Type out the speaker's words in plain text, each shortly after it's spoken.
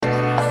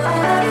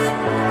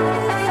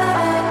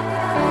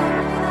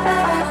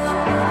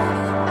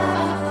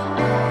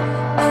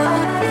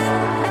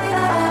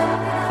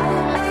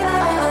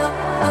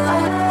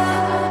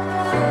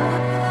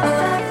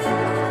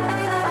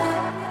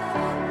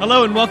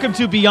Hello and welcome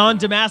to Beyond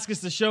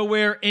Damascus, the show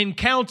where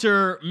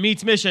encounter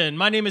meets mission.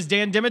 My name is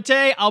Dan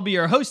Dimite. I'll be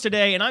your host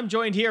today, and I'm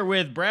joined here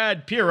with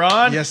Brad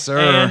Piron. Yes, sir.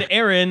 And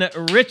Aaron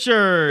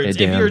Richards.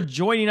 Hey, Dan. If you're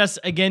joining us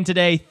again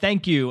today,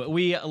 thank you.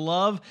 We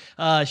love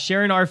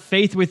sharing our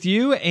faith with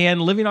you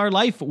and living our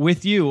life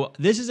with you.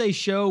 This is a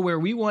show where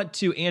we want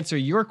to answer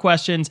your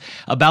questions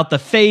about the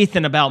faith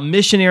and about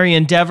missionary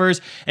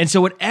endeavors. And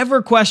so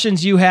whatever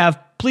questions you have,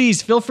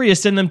 please feel free to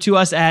send them to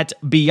us at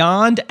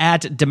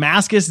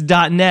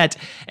beyond@damascus.net,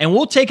 and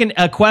we'll take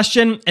a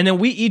question, and then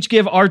we each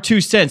give our 2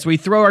 cents. We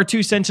throw our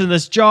 2 cents in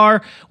this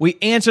jar, we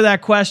answer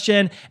that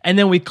question, and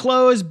then we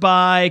close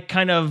by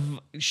kind of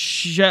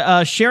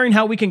sharing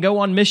how we can go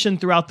on mission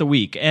throughout the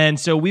week. And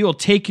so we will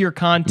take your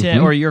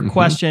content or your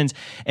questions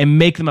and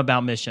make them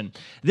about mission.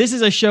 This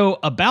is a show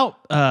about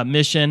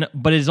mission,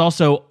 but it is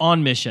also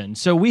on mission.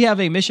 So we have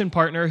a mission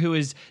partner who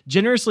is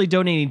generously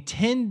donating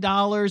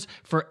 $10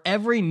 for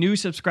every new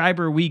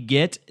subscriber we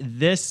get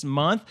this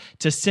month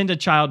to send a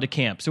child to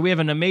camp. So we have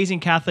an amazing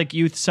Catholic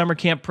youth summer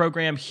camp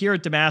program here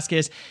at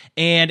Damascus.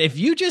 And if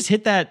you just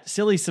hit that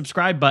silly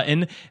subscribe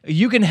button,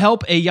 you can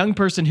help a young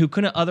person who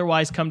couldn't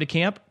otherwise come to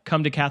camp,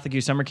 come to Catholic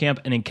Youth Summer Camp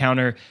and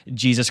encounter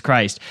Jesus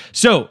Christ.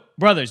 So,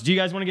 brothers, do you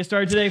guys want to get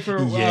started today for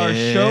our show?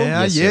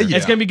 Yes, yeah.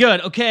 It's going to be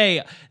good.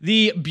 Okay,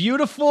 the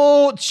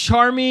beautiful,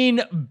 charming,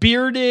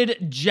 bearded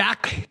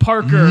Jack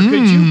Parker,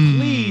 could you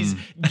please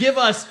give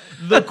us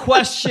the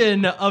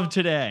question of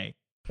today?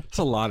 That's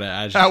a lot of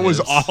adjectives. That was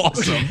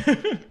awesome.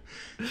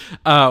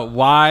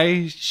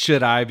 Why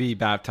should I be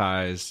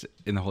baptized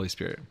in the Holy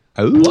Spirit?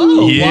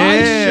 Whoa,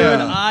 Why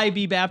should I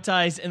be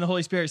baptized in the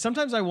Holy Spirit?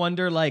 Sometimes I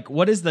wonder,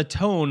 what is the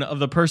tone of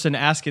the person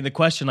asking the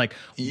question?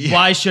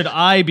 Why should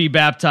I be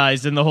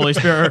baptized in the Holy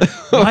Spirit?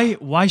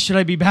 Why should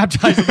I be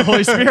baptized in the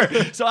Holy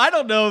Spirit? So I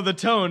don't know the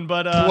tone,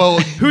 but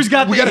who's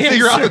got the answer? We got to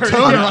figure out the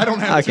tone, or I don't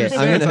have Okay, 2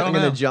 cents. I'm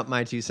gonna jump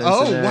my 2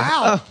 cents in there.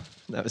 Wow. Oh,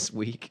 that was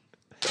weak.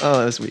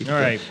 All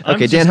right.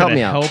 Okay, Dan, help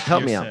me out.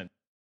 Help me out.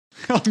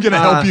 I'm going to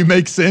help you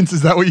make sense.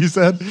 Is that what you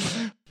said?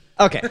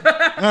 Okay.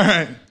 All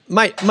right.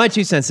 My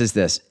 2 cents is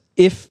this.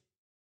 If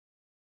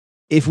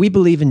we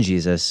believe in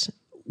Jesus,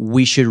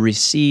 we should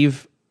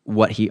receive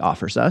what he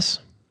offers us.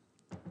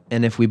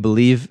 And if we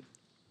believe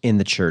in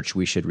the church,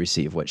 we should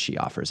receive what she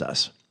offers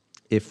us.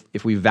 If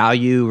we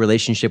value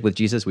relationship with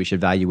Jesus, we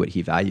should value what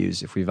he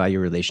values. If we value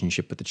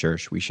relationship with the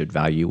church, we should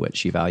value what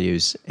she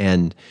values.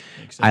 And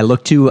I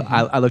look to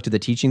the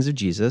teachings of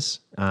Jesus.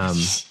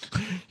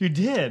 You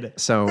did.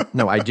 So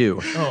no, I do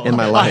in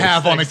my life. I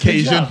have on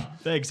occasion.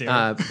 Thanks,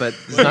 Aaron. But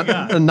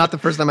it's not the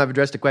first time I've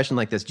addressed a question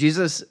like this.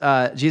 Jesus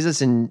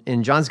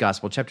in John's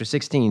Gospel, chapter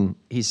 16,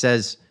 he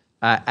says,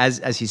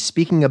 as he's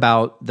speaking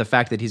about the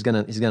fact that he's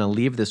gonna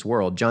leave this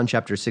world, John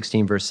chapter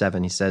 16, verse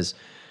 7, he says,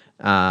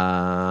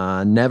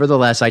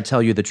 "Nevertheless, I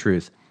tell you the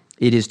truth.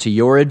 It is to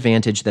your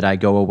advantage that I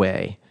go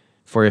away.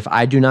 For if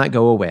I do not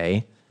go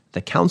away,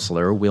 the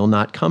Counselor will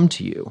not come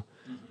to you.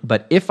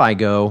 But if I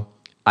go,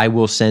 I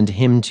will send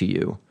him to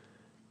you.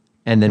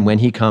 And then when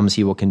he comes,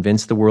 he will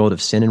convince the world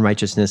of sin and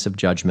righteousness, of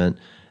judgment,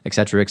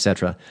 etc.,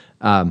 etc.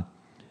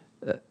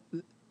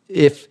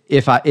 It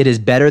is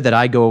better that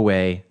I go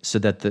away so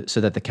that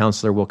the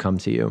Counselor will come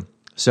to you."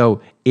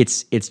 So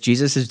it's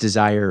Jesus'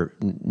 desire,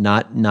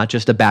 not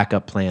just a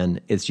backup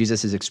plan. It's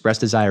Jesus' expressed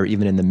desire,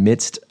 even in the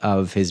midst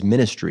of his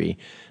ministry,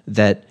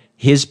 that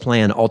his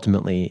plan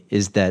ultimately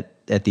is that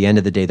at the end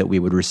of the day that we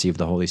would receive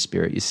the Holy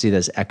Spirit. You see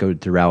this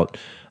echoed throughout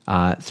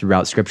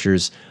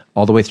scriptures,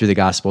 all the way through the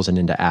Gospels and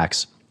into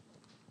Acts.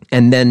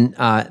 And then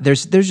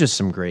there's just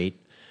some great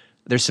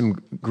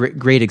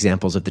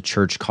examples of the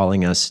church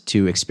calling us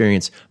to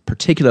experience,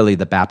 particularly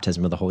the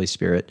baptism of the Holy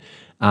Spirit.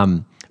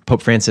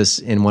 Pope Francis,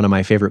 in one of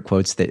my favorite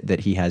quotes that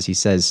he has, he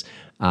says,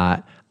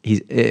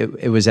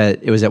 it was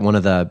at one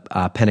of the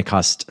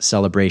Pentecost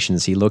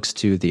celebrations. He looks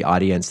to the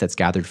audience that's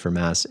gathered for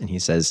Mass, and he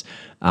says,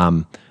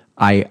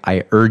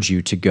 I urge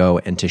you to go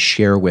and to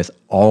share with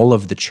all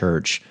of the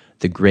church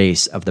the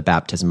grace of the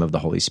baptism of the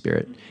Holy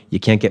Spirit. You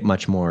can't get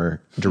much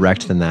more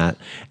direct than that.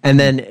 And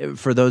then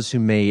for those who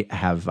may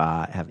have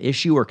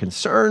issue or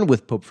concern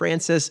with Pope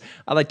Francis,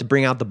 I like to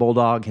bring out the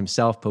bulldog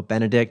himself, Pope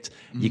Benedict.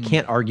 You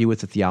can't argue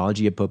with the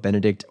theology of Pope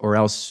Benedict, or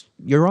else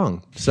you're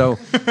wrong. So,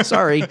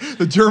 sorry.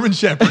 The German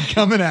Shepherd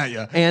coming at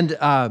you. And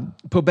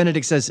Pope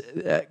Benedict says,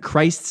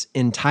 Christ's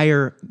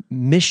entire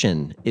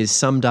mission is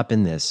summed up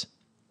in this: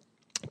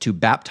 to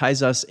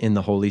baptize us in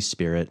the Holy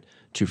Spirit,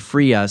 to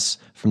free us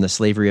from the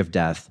slavery of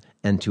death,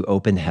 and to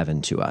open heaven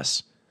to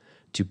us.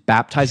 To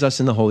baptize us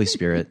in the Holy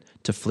Spirit,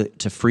 to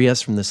free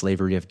us from the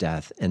slavery of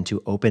death, and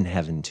to open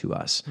heaven to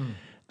us.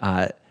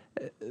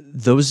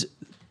 Those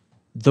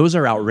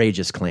are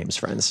outrageous claims,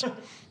 friends,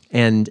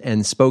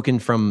 and spoken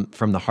from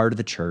the heart of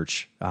the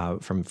church,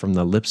 from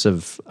the lips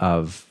of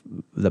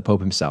the Pope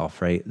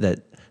himself, right?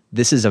 That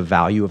this is a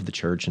value of the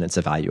church, and it's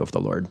a value of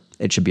the Lord.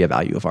 It should be a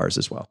value of ours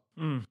as well.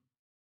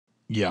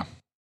 Yeah.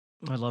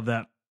 I love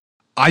that.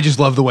 I just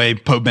love the way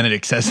Pope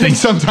Benedict says things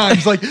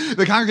sometimes. Like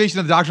the Congregation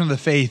of the Doctrine of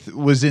the Faith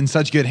was in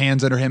such good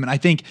hands under him. And I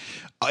think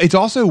it's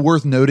also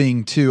worth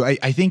noting too,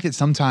 I think that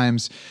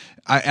sometimes,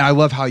 I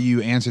love how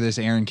you answer this,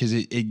 Aaron, because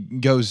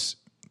it goes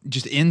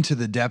just into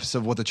the depths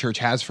of what the church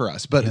has for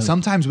us. But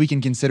sometimes we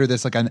can consider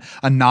this like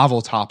a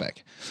novel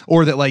topic,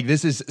 or that like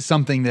this is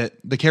something that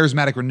the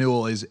charismatic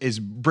renewal is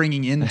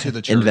bringing into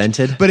the church.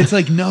 Invented. But it's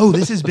like, no,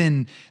 this has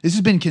been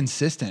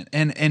consistent.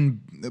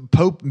 And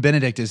Pope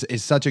Benedict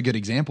is such a good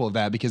example of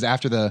that, because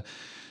after the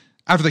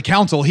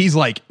council, he's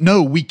like,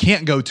 no,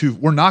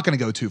 we're not going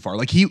to go too far.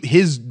 Like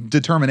his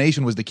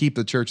determination was to keep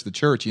the church,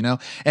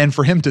 and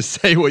for him to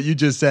say what you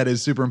just said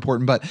is super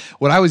important. But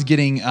what I was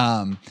getting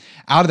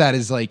out of that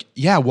is like,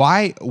 yeah,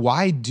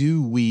 why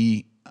do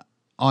we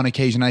on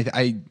occasion,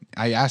 I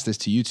asked this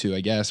to you too,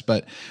 I guess,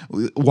 but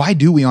why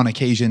do we on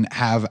occasion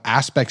have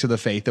aspects of the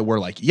faith that we're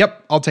like,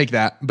 yep, I'll take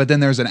that. But then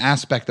there's an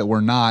aspect that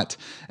we're not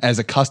as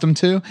accustomed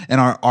to,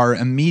 and our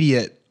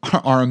immediate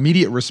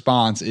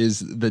response is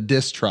the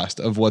distrust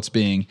of what's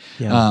being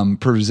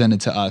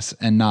presented to us,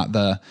 and not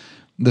the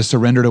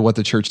surrender to what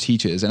the church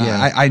teaches. And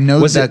I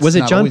know was that's it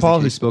not John always the Paul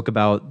who case. spoke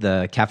about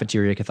the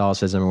cafeteria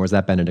Catholicism, or was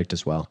that Benedict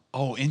as well?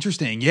 Oh,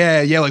 interesting.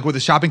 Yeah, like with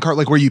the shopping cart,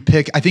 like where you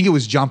pick. I think it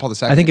was John Paul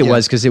II. I think it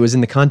was, because it was in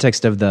the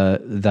context of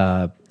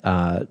the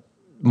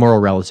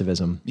moral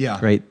relativism. Yeah.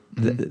 Right.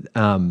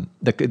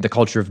 The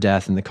culture of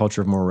death and the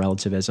culture of moral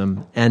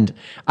relativism, and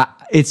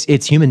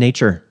it's human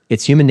nature.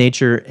 It's human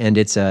nature, and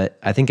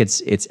I think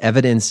it's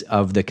evidence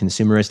of the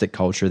consumeristic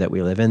culture that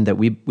we live in, that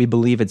we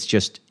believe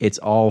it's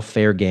all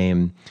fair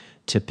game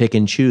to pick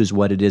and choose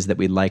what it is that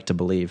we'd like to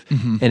believe.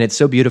 And it's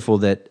so beautiful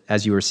that,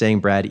 as you were saying,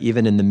 Brad,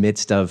 even in the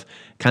midst of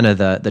kind of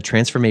the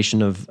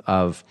transformation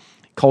of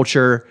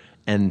culture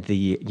and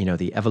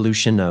the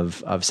evolution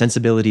of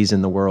sensibilities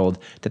in the world,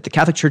 that the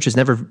Catholic Church has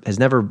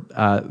never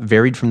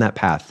varied from that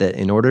path. That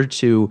in order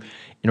to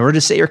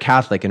say you're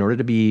Catholic, in order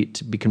to be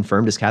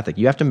confirmed as Catholic,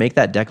 you have to make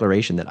that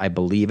declaration that I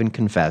believe and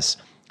confess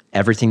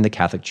everything the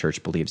Catholic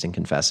Church believes and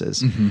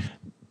confesses.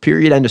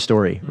 Period. End of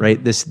story.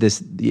 Right.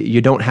 This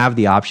you don't have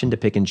the option to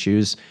pick and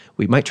choose.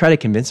 We might try to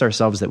convince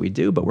ourselves that we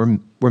do, but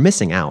we're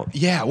missing out.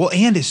 Yeah. Well,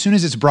 and as soon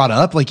as it's brought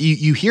up, like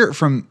you hear it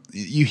from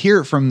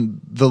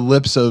the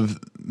lips of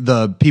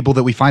the people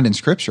that we find in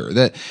Scripture,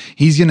 that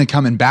he's going to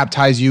come and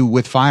baptize you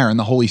with fire and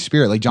the Holy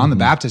Spirit. Like John the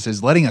Baptist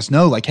is letting us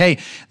know, like, hey,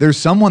 there's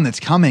someone that's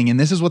coming, and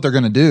this is what they're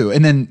going to do.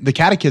 And then the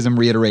Catechism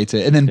reiterates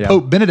it, and then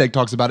Pope Benedict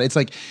talks about it. It's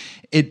like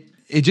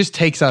it just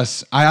takes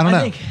us. I don't know.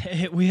 I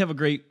think we have a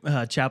great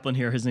chaplain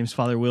here. His name's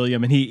Father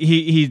William, and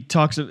he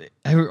talks.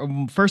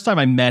 First time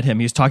I met him,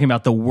 he was talking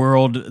about the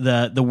world,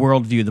 the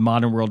worldview, the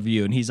modern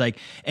worldview, and he's like,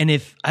 and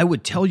if I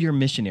would tell your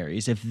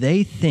missionaries, if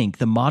they think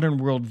the modern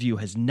worldview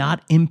has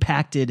not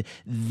impacted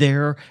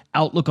their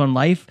outlook on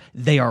life,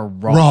 they are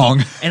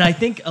wrong. And I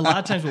think a lot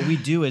of times what we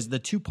do is the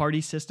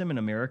two-party system in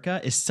America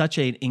is such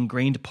an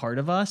ingrained part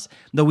of us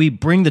that we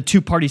bring the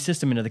two-party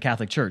system into the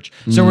Catholic Church.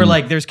 So we're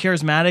like, there's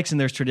charismatics and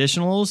there's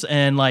traditionals,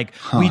 and like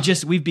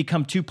we've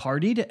become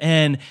two-partied.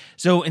 And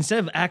so instead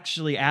of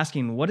actually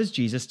asking, what does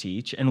Jesus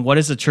teach and what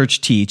does the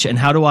church teach, and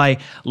how do I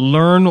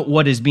learn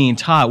what is being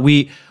taught,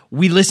 we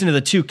listen to the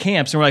two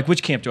camps, and we're like,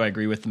 which camp do I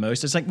agree with the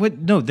most? It's like, what?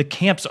 No, the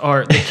camps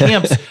are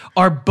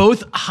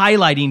both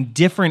highlighting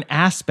different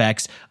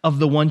aspects of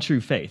the one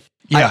true faith.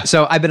 Yeah.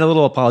 So I've been a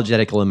little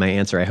apologetical in my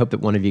answer. I hope that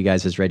one of you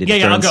guys is ready to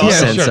throw in some I'll go.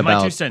 sense Sure.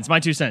 about My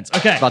 2 cents.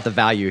 Okay. about the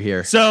value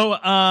here. So,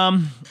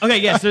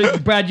 So,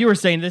 Brad, you were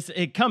saying this.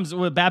 It comes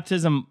with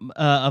baptism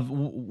of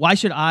why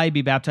should I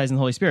be baptized in the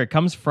Holy Spirit? It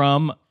comes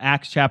from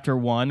Acts chapter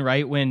 1,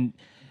 right?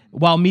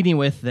 While meeting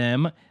with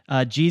them,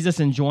 Jesus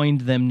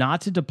enjoined them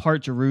not to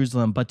depart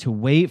Jerusalem, but to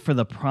wait for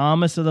the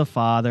promise of the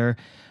Father,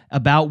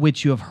 about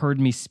which you have heard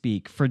me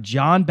speak. For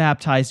John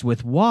baptized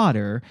with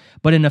water,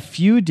 but in a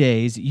few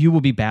days you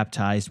will be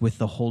baptized with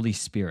the Holy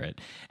Spirit.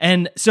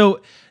 And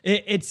so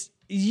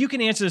you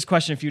can answer this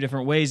question a few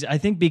different ways. I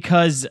think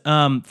because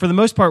for the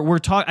most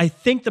part, I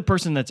think the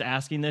person that's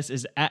asking this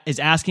is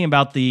asking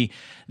about the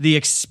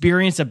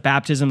experience of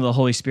baptism of the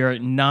Holy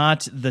Spirit,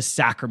 not the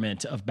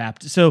sacrament of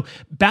baptism. So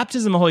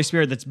baptism of the Holy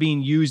Spirit that's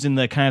being used in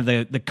the kind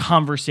of the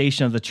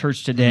conversation of the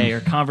church today, or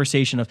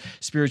conversation of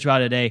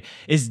spirituality today,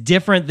 is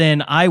different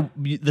than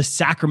the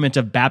sacrament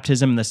of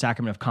baptism and the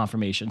sacrament of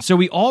confirmation. So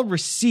we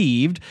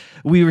received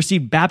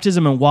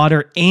baptism in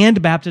water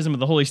and baptism of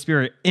the Holy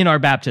Spirit in our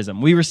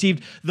baptism. We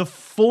received the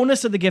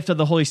fullness of the gift of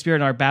the Holy Spirit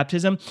in our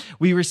baptism.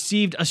 We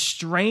received a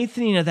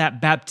strengthening of that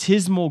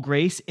baptismal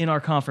grace in our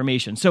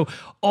confirmation. So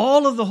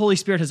all of the Holy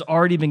Spirit has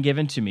already been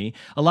given to me.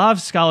 A lot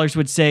of scholars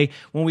would say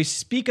when we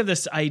speak of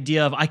this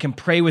idea of I can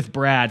pray with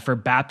Brad for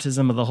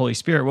baptism of the Holy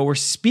Spirit, what we're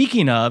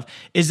speaking of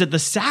is that the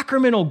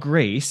sacramental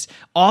grace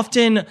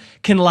often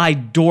can lie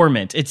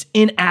dormant. It's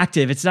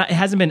inactive. It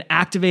hasn't been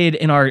activated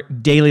in our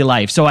daily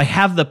life. So I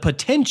have the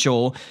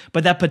potential,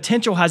 but that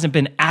potential hasn't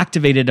been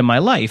activated in my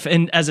life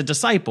and as a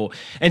disciple.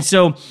 And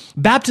so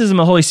baptism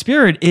of the Holy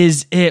Spirit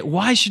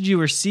why should you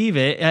receive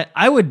it?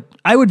 I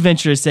would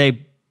venture to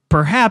say,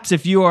 perhaps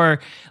if you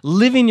are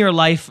living your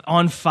life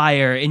on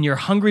fire and you're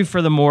hungry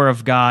for the more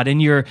of God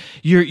and you're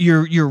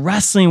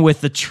wrestling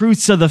with the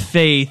truths of the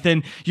faith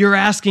and you're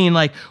asking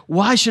like,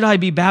 why should I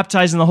be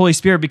baptized in the Holy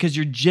Spirit? Because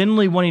you're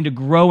genuinely wanting to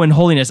grow in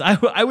holiness.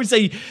 I would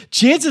say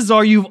chances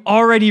are you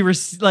already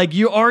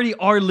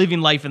are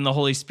living life in the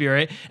Holy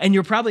Spirit, and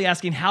you're probably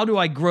asking, how do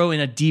I grow in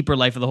a deeper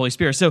life of the Holy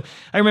Spirit? So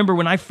I remember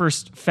when I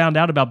first found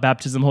out about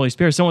baptism in the Holy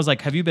Spirit, someone was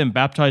like, have you been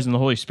baptized in the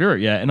Holy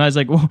Spirit yet? And I was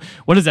like, well,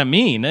 what does that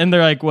mean? And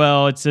they're like,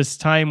 well, it's this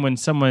time when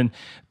someone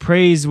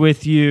prays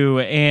with you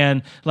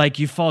and like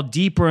you fall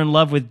deeper in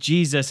love with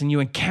Jesus and you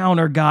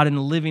encounter God in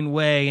a living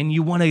way and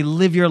you want to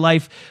live your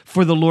life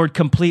for the Lord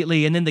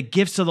completely, and then the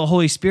gifts of the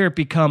Holy Spirit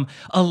become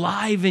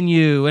alive in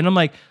you. And I'm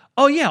like,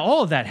 oh yeah,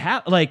 all of that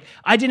happened. Like,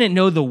 I didn't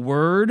know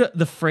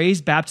the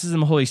phrase baptism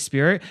of the Holy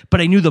Spirit,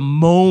 but I knew the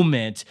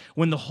moment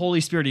when the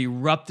Holy Spirit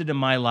erupted in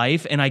my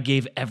life and I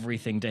gave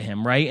everything to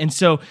him, right? And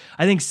so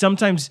I think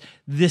sometimes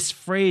this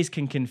phrase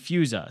can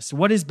confuse us.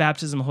 What is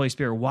baptism of the Holy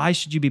Spirit? Why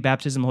should you be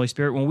baptized in the Holy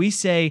Spirit? When we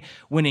say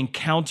when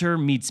encounter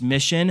meets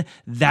mission,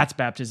 that's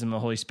baptism of the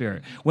Holy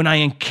Spirit. When I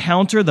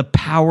encounter the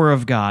power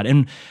of God,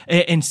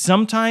 and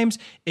sometimes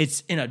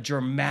it's in a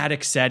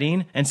dramatic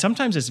setting, and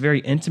sometimes it's very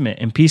intimate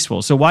and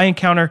peaceful. So why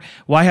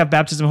have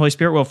baptism of the Holy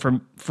Spirit? Well,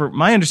 for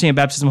my understanding,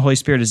 baptism of the Holy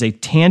Spirit is a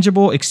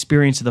tangible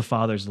experience of the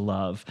Father's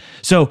love.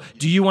 So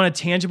do you want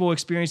a tangible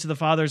experience of the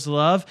Father's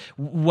love?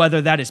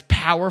 Whether that is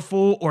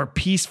powerful or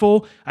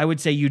peaceful, I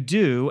would say you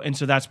do, and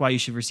so that's why you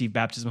should receive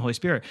baptism of the Holy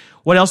Spirit.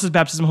 What else is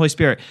baptism of the Holy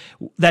Spirit?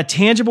 That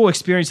tangible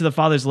experience of the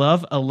Father's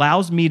love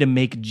allows me to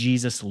make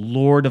Jesus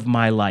Lord of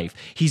my life.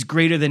 He's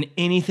greater than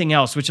anything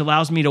else, which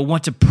allows me to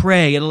want to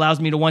pray. It allows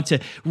me to want to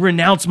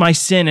renounce my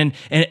sin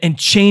and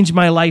change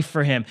my life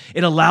for him.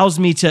 It allows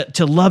me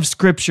to love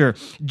Scripture.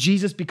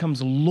 Jesus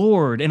becomes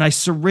Lord, and I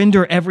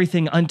surrender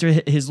everything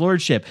unto his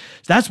Lordship.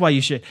 So that's why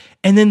you should.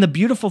 And then the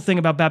beautiful thing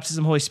about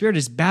baptism of the Holy Spirit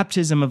is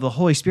baptism of the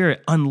Holy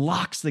Spirit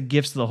unlocks the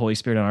gifts of the Holy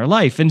Spirit in our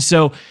life. And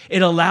so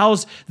it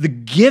allows the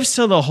gifts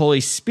of the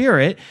Holy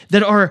Spirit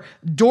that are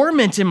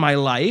dormant in my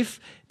life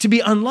to be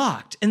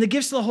unlocked. And the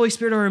gifts of the Holy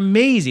Spirit are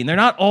amazing. They're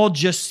not all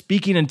just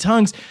speaking in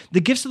tongues.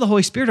 The gifts of the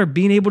Holy Spirit are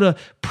being able to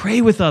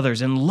pray with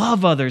others and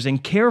love others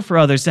and care for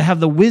others, to have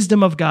the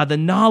wisdom of God, the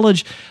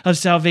knowledge of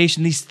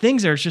salvation. These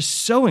things are just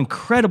so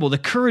incredible. The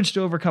courage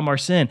to overcome our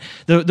sin,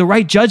 the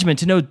right judgment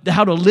to know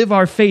how to live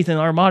our faith in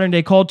our modern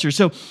day culture.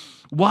 So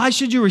why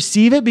should you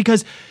receive it?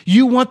 Because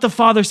you want the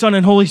Father, Son,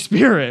 and Holy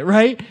Spirit,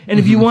 right? And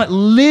if you want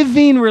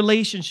living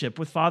relationship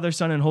with Father,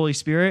 Son, and Holy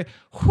Spirit,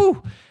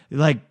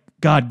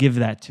 God, give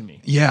that to me.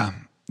 Yeah,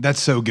 that's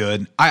so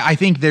good. I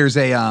think there's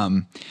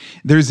an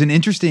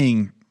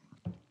interesting,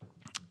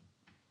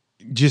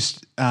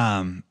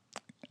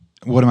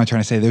 what am I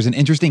trying to say? There's an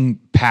interesting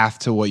path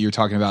to what you're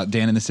talking about,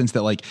 Dan, in the sense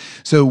that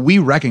so we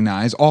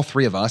recognize, all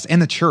three of us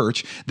and the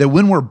church, that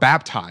when we're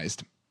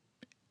baptized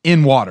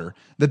in water,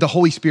 that the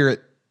Holy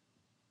Spirit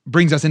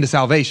brings us into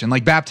salvation.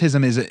 Like,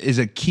 baptism is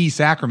a key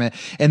sacrament.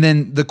 And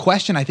then the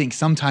question, I think,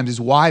 sometimes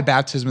is why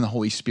baptism in the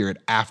Holy Spirit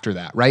after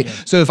that, right? Yeah.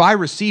 So if I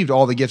received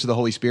all the gifts of the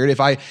Holy Spirit,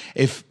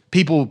 if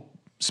people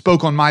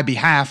spoke on my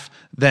behalf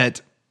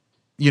that,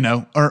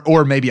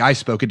 or maybe I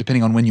spoke it,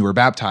 depending on when you were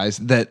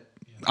baptized, that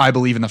I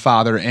believe in the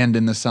Father and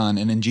in the Son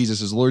and in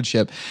Jesus'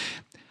 Lordship,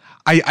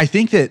 I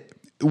think that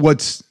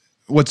what's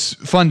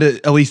fun to,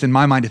 at least in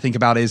my mind, to think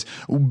about is,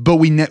 but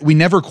we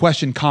never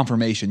question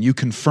confirmation, you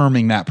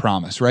confirming that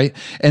promise, right?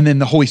 And then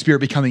the Holy Spirit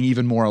becoming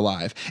even more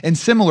alive. And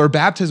similar,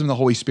 baptism of the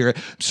Holy Spirit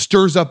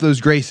stirs up those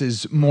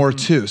graces more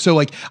too.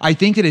 So I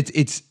think that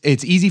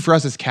it's easy for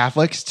us as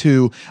Catholics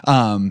to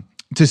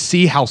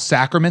see how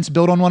sacraments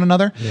build on one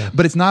another,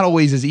 but it's not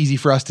always as easy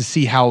for us to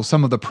see how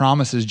some of the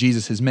promises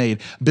Jesus has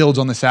made builds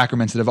on the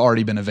sacraments that have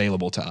already been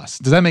available to us.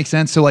 Does that make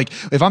sense? So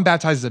if I'm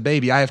baptized as a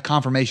baby, I have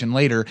confirmation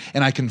later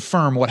and I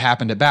confirm what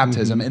happened at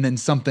baptism, and then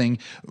something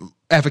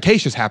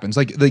efficacious happens.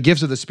 Like, the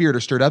gifts of the Spirit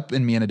are stirred up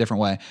in me in a different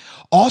way.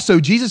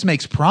 Also, Jesus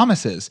makes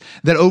promises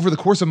that over the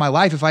course of my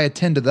life, if I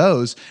attend to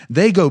those,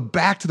 they go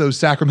back to those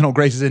sacramental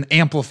graces and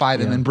amplify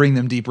them and bring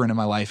them deeper into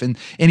my life. And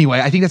anyway,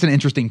 I think that's an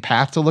interesting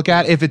path to look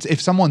at.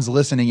 If someone's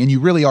listening and you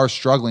really are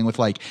struggling with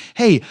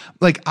hey,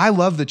 I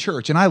love the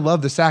church and I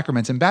love the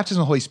sacraments, and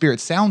baptism of the Holy Spirit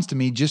sounds to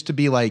me just to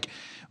be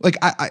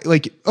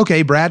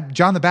okay, Brad,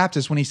 John the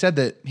Baptist, when he said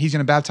that he's going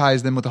to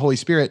baptize them with the Holy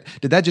Spirit,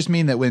 did that just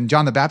mean that when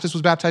John the Baptist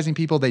was baptizing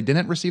people, they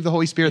didn't receive the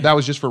Holy Spirit? That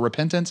was just for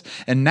repentance.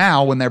 And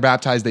now when they're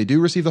baptized, they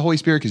do receive the Holy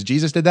Spirit because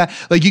Jesus did that.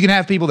 You can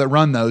have people that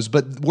run those,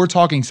 but we're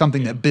talking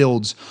something that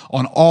builds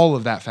on all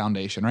of that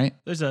foundation, right?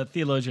 There's a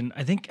theologian,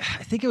 I think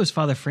it was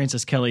Father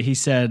Francis Kelly. He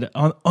said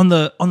on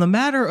the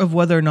matter of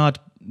whether or not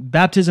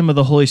baptism of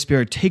the Holy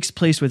Spirit takes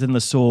place within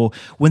the soul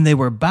when they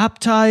were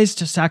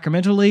baptized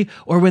sacramentally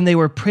or when they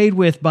were prayed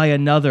with by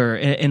another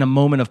in a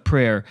moment of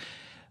prayer.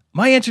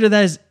 My answer to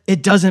that is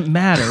it doesn't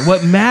matter.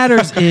 What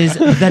matters is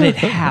that it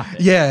happened.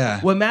 Yeah.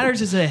 What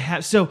matters is that it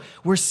happened. So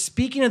we're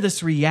speaking of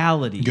this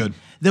reality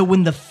that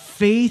when the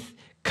faith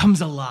comes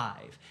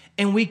alive,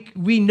 and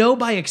we know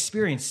by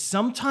experience,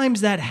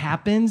 sometimes that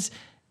happens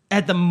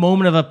at the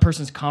moment of a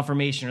person's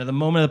confirmation or the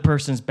moment of a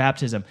person's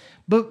baptism.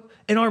 But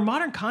in our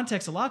modern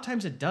context, a lot of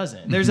times it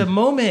doesn't. There's a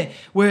moment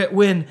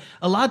when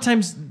a lot of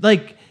times,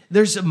 like,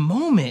 there's a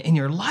moment in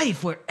your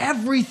life where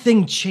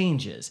everything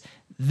changes.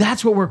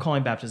 That's what we're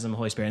calling baptism of the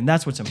Holy Spirit, and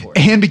that's what's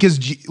important. And because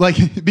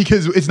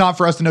it's not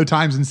for us to know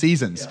times and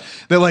seasons. Yeah.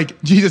 That,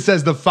 like, Jesus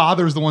says the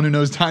Father is the one who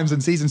knows times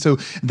and seasons. So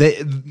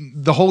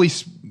the Holy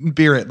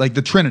Spirit, like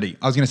the Trinity,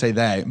 I was going to say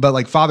they, but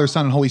like Father,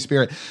 Son, and Holy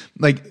Spirit,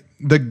 like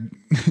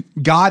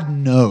God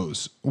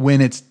knows when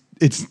it's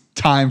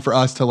time for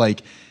us to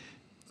like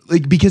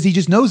because he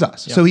just knows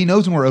us. Yeah. So he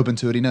knows when we're open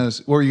to it. He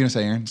knows. What were you going to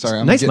say, Aaron? Sorry.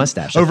 I'm Nice getting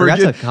mustache. I forgot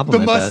to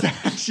compliment the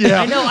that. mustache.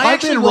 Yeah. I know. I've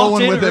been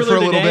rolling with it for a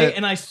little bit.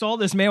 And I saw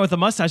this man with a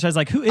mustache. I was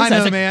like, "Who is that?" I know,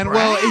 was like, man. Brad.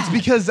 Well, it's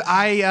because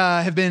I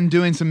have been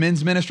doing some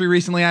men's ministry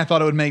recently. I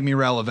thought it would make me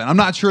relevant. I'm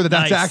not sure that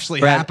that's Nice. actually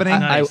Brad, happening.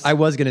 Nice. I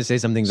was going to say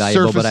something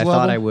valuable, but Surface I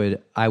thought level?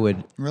 I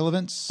would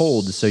Relevance?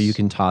 hold so you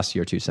can toss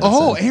your 2 cents.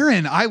 Oh, in.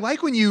 Aaron, I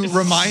like when you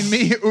remind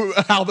me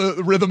how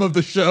the rhythm of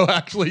the show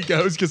actually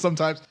goes, because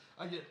sometimes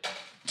I get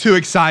too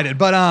excited.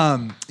 But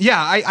yeah,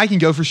 I can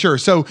go for sure.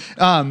 So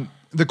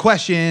the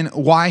question,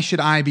 why should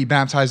I be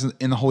baptized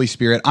in the Holy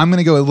Spirit? I'm going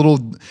to go a little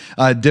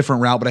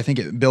different route, but I think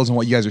it builds on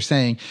what you guys are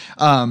saying.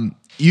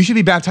 You should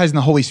be baptized in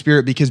the Holy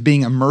Spirit because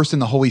being immersed in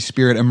the Holy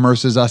Spirit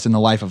immerses us in the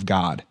life of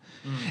God.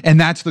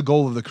 And that's the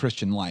goal of the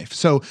Christian life.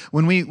 So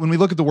when we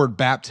look at the word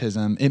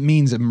baptism, it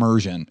means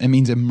immersion. It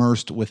means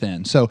immersed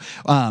within. So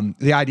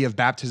the idea of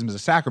baptism as a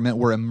sacrament,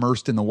 we're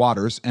immersed in the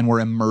waters and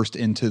we're immersed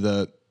into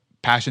the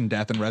passion,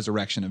 death, and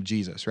resurrection of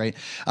Jesus, right?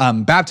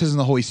 Baptism in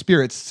the Holy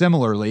Spirit,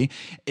 similarly,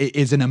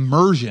 is an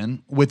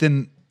immersion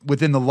within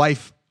the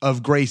life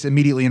of grace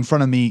immediately in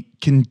front of me,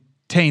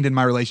 contained in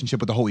my relationship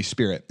with the Holy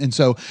Spirit. And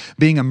so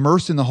being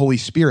immersed in the Holy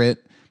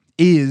Spirit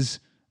is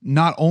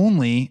not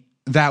only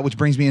that which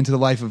brings me into the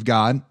life of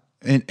God,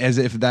 and as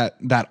if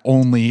that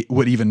only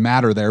would even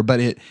matter there,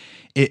 but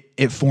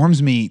it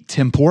forms me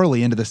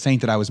temporally into the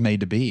saint that I was made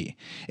to be.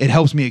 It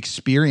helps me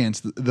experience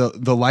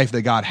the life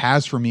that God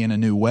has for me in a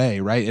new way,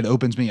 right? It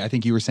opens me, I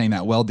think you were saying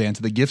that well, Dan,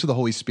 to the gifts of the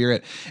Holy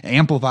Spirit,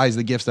 amplifies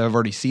the gifts that I've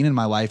already seen in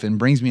my life and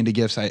brings me into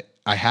gifts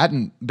I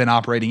hadn't been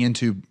operating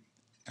into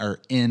or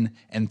in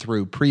and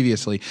through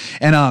previously.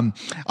 And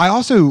I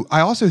also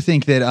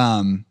think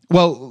that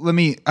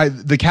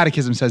the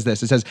Catechism says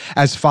this. It says,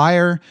 as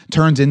fire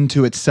turns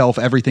into itself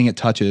everything it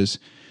touches,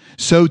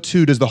 so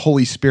too does the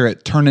Holy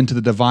Spirit turn into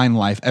the divine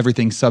life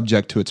everything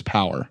subject to its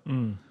power,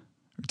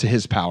 to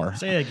his power.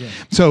 Say it again.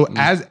 So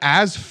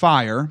as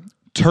fire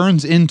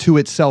turns into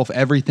itself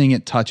everything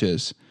it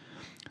touches,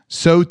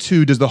 so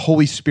too does the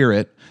Holy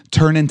Spirit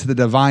turn into the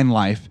divine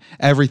life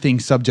everything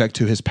subject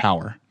to his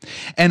power.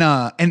 And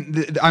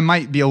I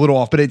might be a little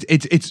off, but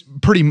it's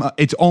pretty much,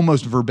 it's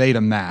almost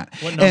verbatim that.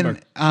 What number? And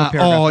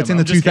it's in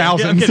the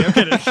 2000s. I'm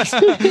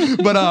kidding.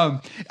 But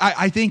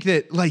I think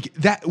that like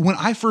that when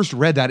I first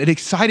read that, it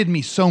excited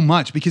me so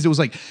much because it was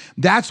like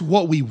that's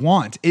what we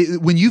want.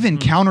 When you've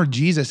encountered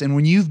Jesus and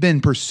when you've been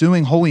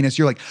pursuing holiness,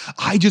 you're like,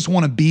 I just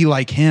want to be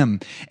like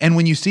him. And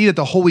when you see that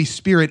the Holy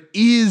Spirit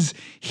is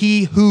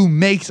he who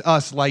makes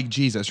us like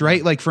Jesus,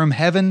 right? Like from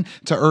heaven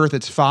to earth,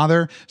 it's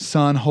Father,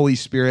 Son, Holy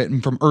Spirit,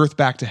 and from earth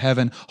back to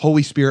heaven,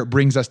 Holy Spirit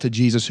brings us to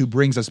Jesus, who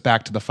brings us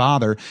back to the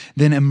Father.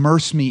 Then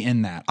immerse me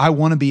in that. I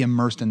want to be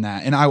immersed in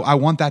that. And I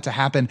want that to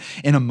happen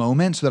in a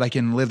moment so that I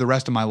can live the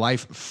rest of my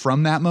life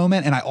from that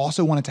moment. And I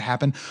also want it to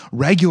happen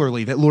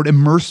regularly, that Lord,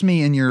 immerse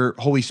me in your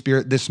Holy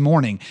Spirit this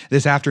morning,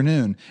 this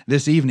afternoon,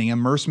 this evening,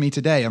 immerse me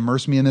today,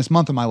 immerse me in this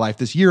month of my life,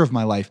 this year of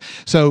my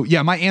life. So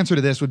yeah, my answer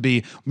to this would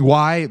be,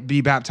 why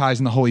be baptized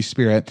in the Holy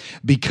Spirit?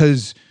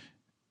 Because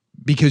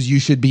you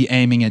should be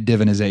aiming at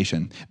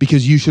divinization,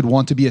 because you should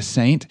want to be a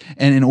saint.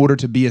 And in order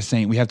to be a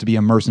saint, we have to be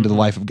immersed into the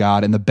life of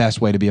God. And the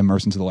best way to be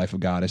immersed into the life of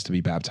God is to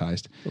be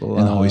baptized in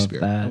the Holy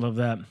Spirit. I love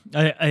that.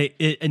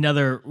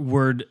 Another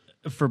word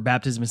for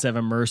baptism instead of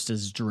immersed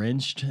is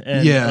drenched.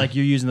 And like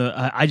you're using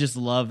I just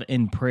love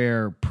in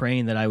prayer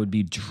praying that I would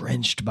be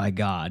drenched by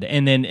God.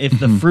 And then if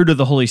the fruit of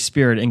the Holy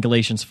Spirit in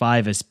Galatians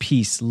 5 is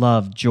peace,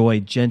 love,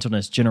 joy,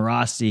 gentleness,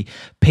 generosity,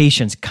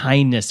 patience,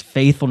 kindness,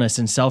 faithfulness,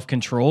 and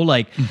self-control,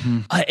 like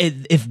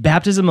if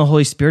baptism of the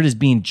Holy Spirit is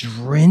being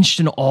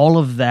drenched in all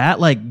of that,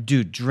 like,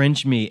 dude,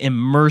 drench me,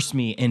 immerse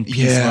me in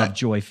peace, love,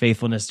 joy,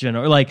 faithfulness,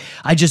 like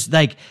I just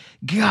like,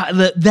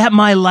 God, that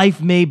my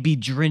life may be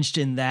drenched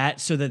in that,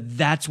 so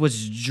that's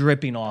what's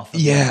dripping off of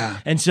me.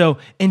 And so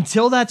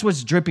until that's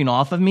what's dripping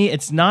off of me,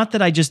 it's not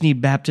that I just need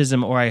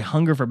baptism or I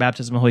hunger for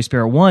baptism of the Holy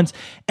Spirit once.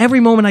 Every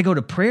moment I go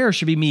to prayer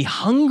should be me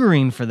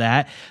hungering for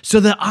that, so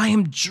that I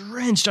am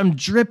drenched, I'm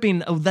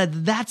dripping,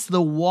 that's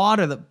the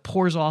water that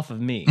pours off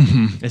of me,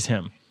 is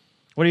him.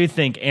 What do you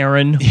think,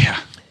 Aaron? Yeah.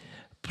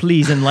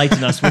 Please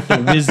enlighten us with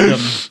the wisdom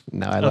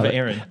of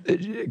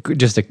Aaron.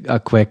 Just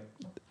a quick,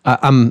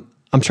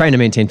 I'm trying to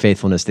maintain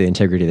faithfulness to the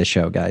integrity of the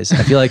show, guys.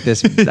 I feel like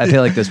this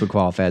would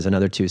qualify as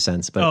another 2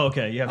 cents. But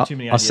okay. You have too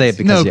many I'll ideas. say it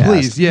because you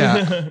please,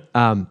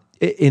 asked.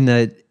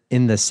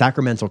 In the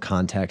sacramental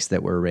context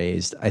that we're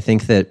raised, I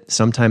think that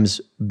sometimes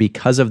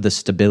because of the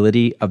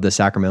stability of the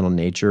sacramental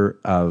nature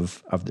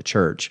of the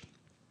church,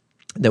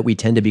 that we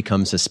tend to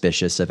become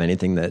suspicious of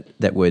anything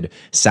that would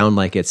sound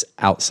like it's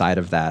outside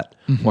of that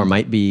or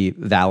might be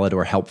valid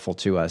or helpful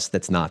to us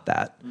that's not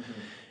that.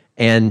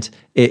 And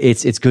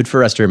it's good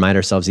for us to remind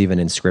ourselves, even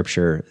in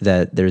Scripture,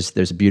 that there's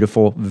a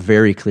beautiful,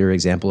 very clear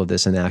example of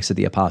this in the Acts of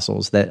the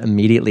Apostles, that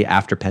immediately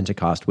after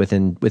Pentecost,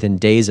 within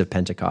days of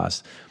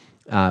Pentecost,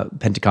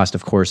 Pentecost,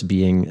 of course,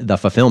 being the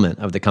fulfillment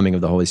of the coming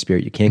of the Holy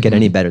Spirit. You can't get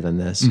any better than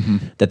this.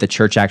 That the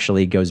church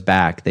actually goes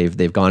back.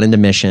 They've gone into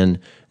mission.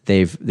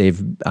 They've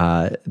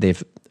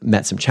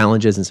met some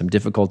challenges and some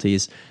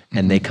difficulties,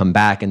 and they come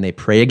back and they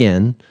pray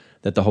again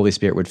that the Holy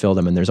Spirit would fill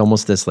them. And there's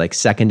almost this like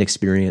second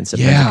experience of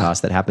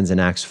Pentecost that happens in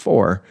Acts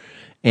 4.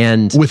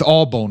 And with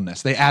all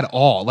boldness, they add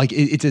all. Like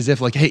it's as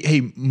if like,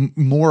 hey,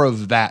 more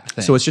of that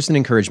thing. So it's just an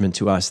encouragement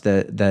to us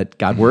that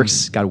God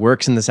works. God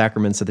works in the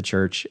sacraments of the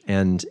church.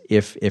 And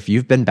if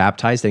you've been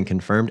baptized and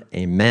confirmed,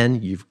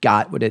 amen. You've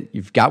got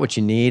what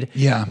you need.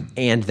 Yeah,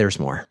 and there's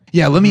more.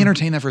 Yeah, let me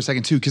entertain that for a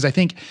second too, because I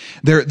think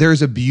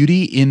there's a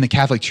beauty in the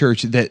Catholic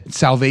Church that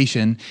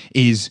salvation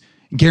is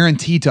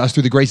guaranteed to us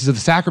through the graces of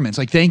the sacraments.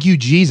 Like, thank you,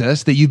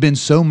 Jesus, that you've been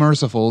so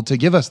merciful to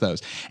give us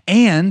those.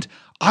 And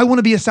I want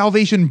to be a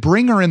salvation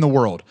bringer in the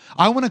world.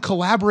 I want to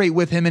collaborate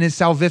with him in his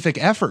salvific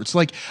efforts.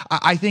 Like,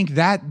 I think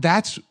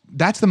that's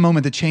the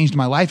moment that changed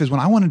my life, is when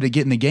I wanted to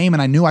get in the game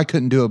and I knew I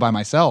couldn't do it by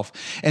myself.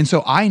 And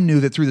so I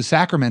knew that through the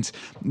sacraments,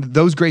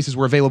 those graces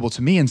were available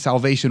to me, and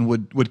salvation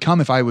would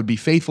come if I would be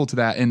faithful to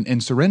that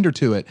and surrender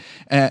to it.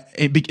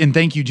 And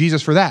thank you,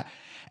 Jesus, for that.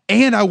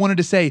 And I wanted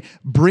to say,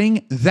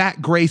 bring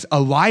that grace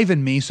alive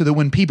in me so that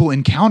when people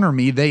encounter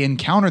me, they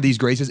encounter these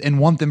graces and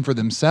want them for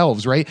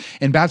themselves, right?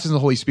 And baptism of the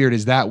Holy Spirit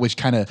is that which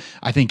kind of,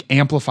 I think,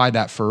 amplified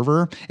that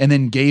fervor and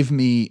then gave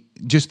me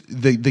just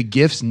the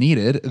gifts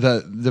needed,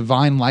 the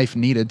divine life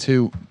needed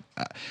to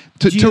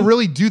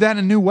really do that in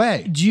a new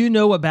way. Do you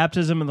know what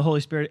baptism of the Holy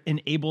Spirit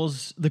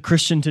enables the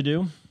Christian to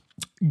do?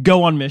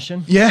 Go on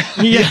mission. Yeah.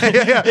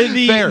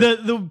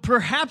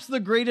 Perhaps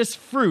the greatest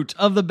fruit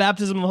of the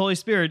baptism of the Holy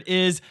Spirit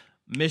is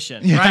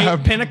mission, Yeah.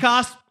 right?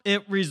 Pentecost,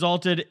 it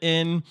resulted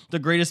in the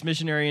greatest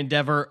missionary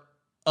endeavor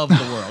of the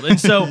world. And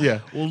so,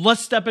 well, let's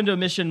step into a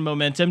mission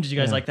momentum. Did you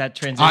guys like that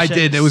transition? I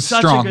did. It was Such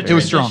strong. a good It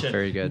was strong. transition.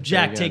 Very good.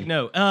 Jack, Very take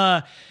good.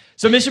 note.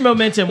 So mission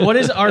momentum, what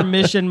is our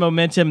mission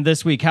momentum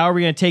this week? How are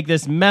we going to take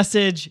this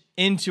message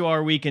into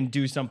our week and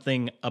do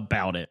something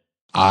about it?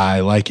 I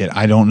like it.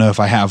 I don't know if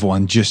I have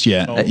one just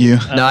yet. You?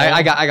 No,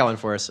 I got one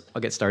for us.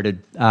 I'll get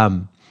started.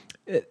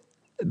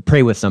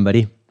 Pray with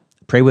somebody.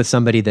 Pray with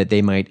somebody that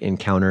they might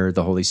encounter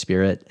the Holy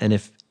Spirit. And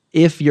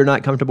if you're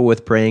not comfortable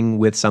with praying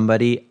with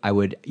somebody, I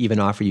would even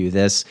offer you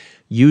this.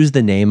 Use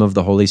the name of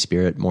the Holy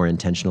Spirit more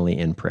intentionally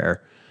in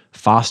prayer.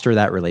 Foster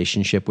that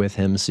relationship with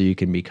him so you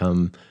can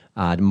become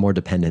more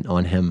dependent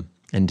on him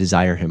and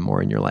desire him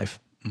more in your life.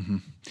 Mm-hmm.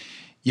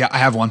 Yeah, I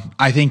have one.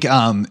 I think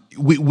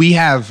we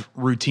have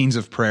routines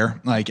of prayer,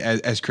 like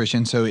as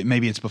Christians. So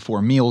maybe it's before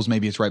meals,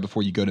 maybe it's right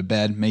before you go to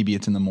bed, maybe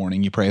it's in the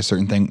morning, you pray a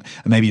certain thing,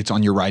 maybe it's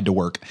on your ride to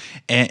work.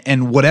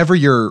 And whatever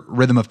your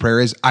rhythm of prayer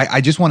is, I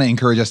just want to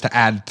encourage us to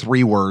add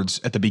 3 words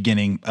at the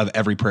beginning of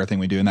every prayer thing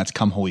we do, and that's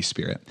 "Come, Holy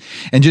Spirit."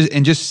 And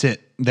just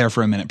sit there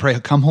for a minute. Pray,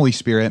 "Come, Holy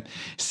Spirit,"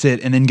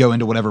 sit, and then go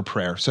into whatever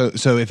prayer. So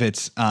if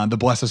it's the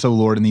 "Bless us, O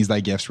Lord, and these thy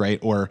gifts," right?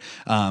 Or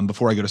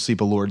 "Before I go to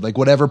sleep, O Lord," like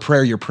whatever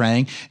prayer you're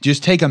praying,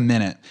 just take a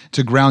minute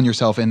to ground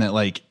yourself in that,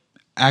 like,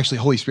 actually,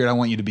 Holy Spirit, I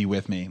want you to be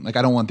with me. Like,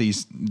 I don't want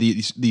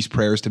these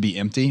prayers to be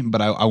empty,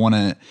 but I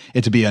want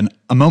it to be a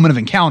moment of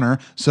encounter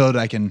so that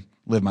I can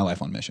live my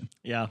life on mission.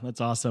 Yeah, that's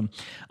awesome.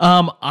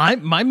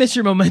 My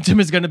mission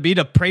momentum is going to be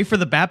to pray for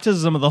the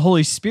baptism of the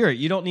Holy Spirit.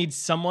 You don't need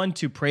someone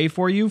to pray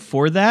for you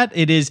for that.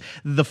 It is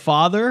the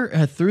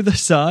Father through the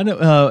Son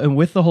and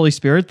with the Holy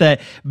Spirit that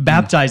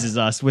baptizes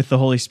us with the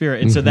Holy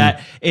Spirit. And so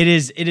that it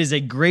is a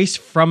grace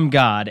from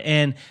God.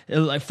 And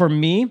for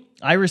me,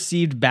 I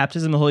received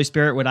baptism of the Holy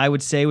Spirit, what I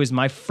would say was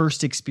my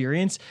first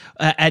experience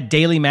at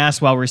daily mass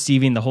while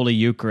receiving the Holy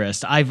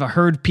Eucharist. I've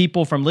heard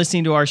people from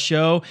listening to our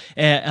show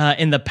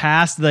in the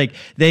past, like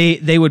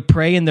they would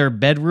pray in their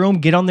bedroom,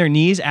 get on their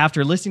knees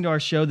after listening to our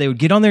show. They would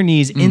get on their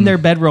knees in their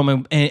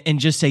bedroom and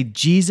just say,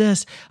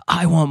 "Jesus,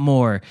 I want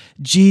more.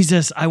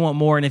 Jesus, I want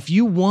more." And if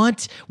you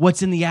want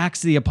what's in the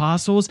Acts of the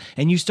Apostles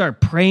and you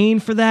start praying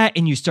for that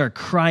and you start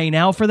crying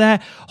out for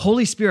that,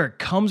 Holy Spirit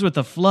comes with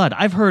a flood.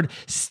 I've heard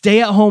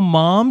stay-at-home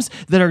moms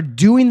that are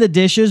doing the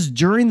dishes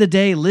during the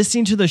day,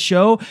 listening to the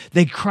show.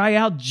 They cry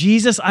out,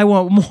 "Jesus, I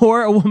want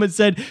more." A woman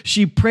said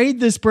she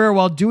prayed this prayer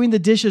while doing the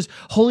dishes.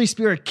 Holy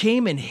Spirit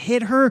came and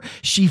hit her.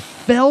 She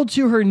fell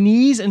to her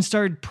knees and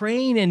started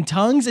praying in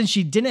tongues, and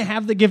she didn't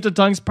have the gift of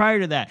tongues prior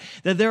to that.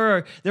 That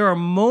there are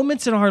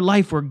moments in our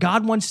life where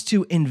God wants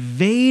to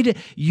invade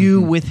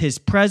you with his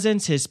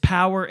presence, his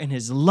power, and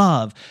his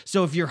love.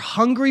 So if you're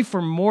hungry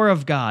for more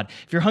of God,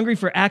 if you're hungry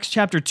for Acts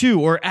chapter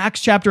 2 or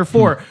Acts chapter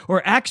 4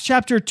 or Acts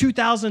chapter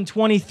 2000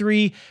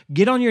 2023,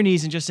 get on your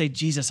knees and just say,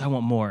 Jesus, I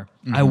want more.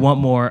 I want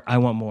more. I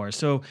want more.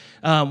 So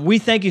we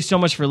thank you so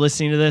much for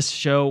listening to this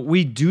show.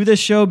 We do this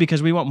show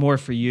because we want more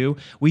for you.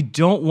 We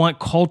don't want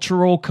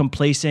cultural,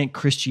 complacent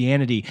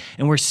Christianity.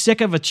 And we're sick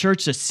of a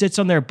church that sits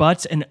on their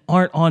butts and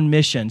aren't on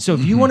mission. So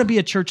if you want to be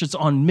a church that's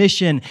on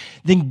mission,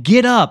 then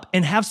get up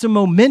and have some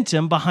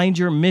momentum behind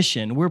your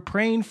mission. We're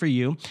praying for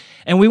you.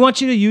 And we want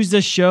you to use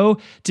this show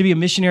to be a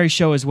missionary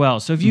show as well.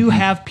 So if you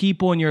have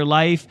people in your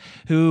life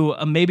who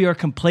maybe are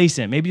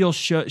complacent, maybe you'll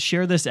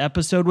share this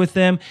episode with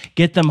them,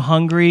 get them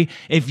hungry.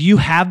 If you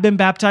have been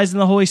baptized in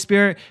the Holy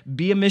Spirit,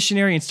 be a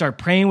missionary and start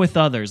praying with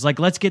others. Like,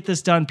 let's get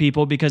this done,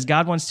 people, because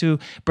God wants to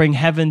bring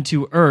heaven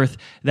to earth.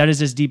 That is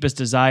his deepest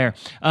desire.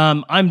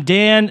 I'm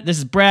Dan. This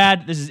is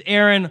Brad. This is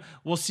Aaron.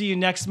 We'll see you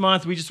next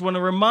month. We just want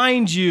to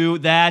remind you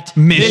that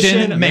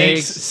Mission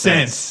makes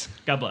sense.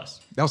 God bless.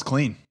 That was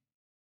clean.